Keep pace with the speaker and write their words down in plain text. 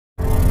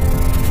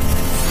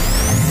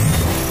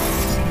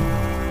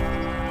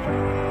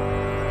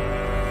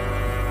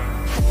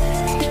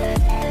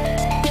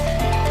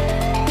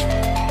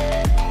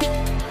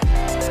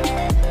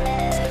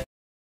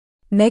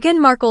Meghan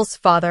Markle's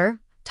father,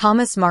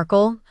 Thomas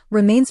Markle,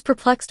 remains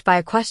perplexed by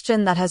a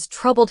question that has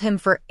troubled him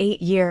for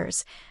 8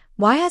 years.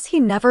 Why has he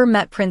never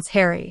met Prince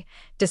Harry,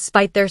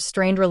 despite their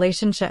strained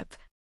relationship?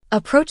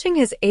 Approaching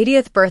his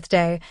 80th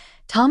birthday,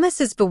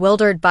 Thomas is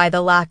bewildered by the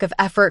lack of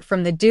effort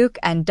from the Duke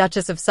and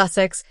Duchess of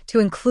Sussex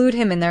to include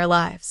him in their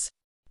lives.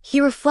 He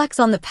reflects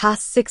on the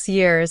past 6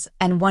 years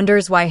and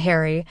wonders why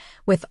Harry,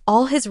 with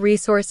all his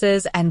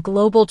resources and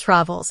global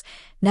travels,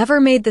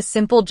 never made the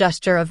simple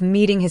gesture of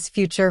meeting his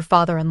future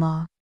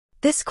father-in-law.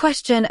 This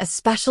question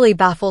especially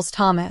baffles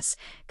Thomas,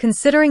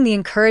 considering the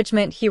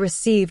encouragement he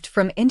received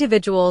from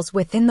individuals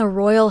within the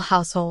royal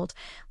household,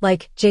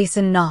 like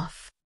Jason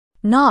Knauf.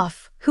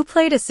 Knauf, who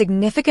played a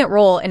significant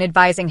role in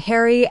advising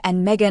Harry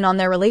and Meghan on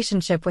their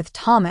relationship with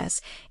Thomas,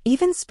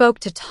 even spoke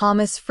to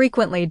Thomas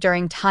frequently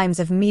during times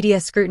of media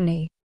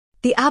scrutiny.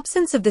 The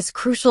absence of this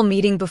crucial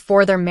meeting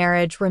before their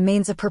marriage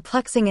remains a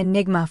perplexing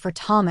enigma for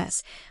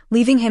Thomas,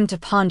 leaving him to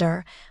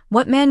ponder,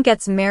 what man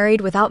gets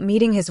married without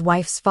meeting his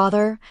wife's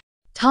father?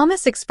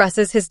 Thomas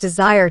expresses his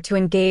desire to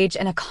engage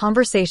in a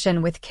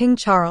conversation with King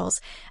Charles,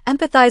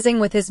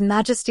 empathizing with His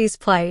Majesty's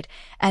plight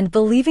and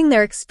believing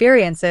their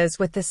experiences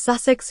with the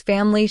Sussex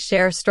family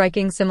share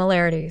striking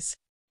similarities.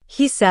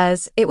 He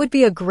says, "It would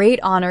be a great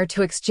honor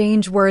to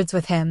exchange words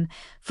with him,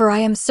 for I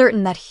am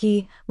certain that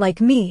he,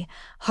 like me,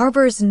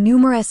 harbors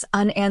numerous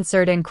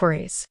unanswered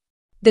inquiries.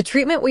 The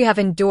treatment we have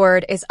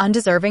endured is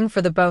undeserving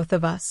for the both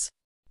of us."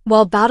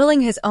 While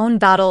battling his own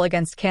battle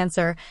against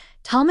cancer,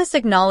 Thomas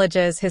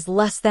acknowledges his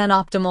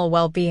less-than-optimal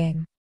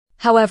well-being.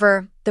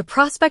 However, the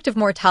prospect of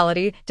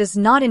mortality does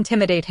not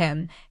intimidate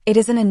him. It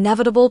is an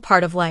inevitable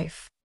part of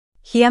life.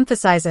 He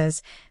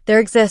emphasizes, "There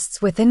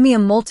exists within me a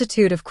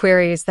multitude of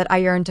queries that I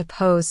yearn to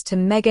pose to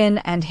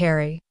Meghan and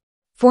Harry.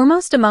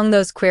 Foremost among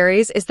those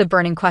queries is the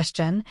burning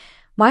question,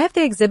 why have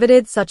they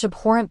exhibited such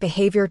abhorrent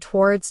behavior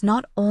towards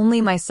not only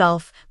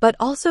myself, but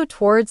also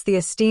towards the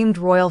esteemed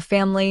royal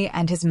family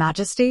and His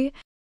Majesty?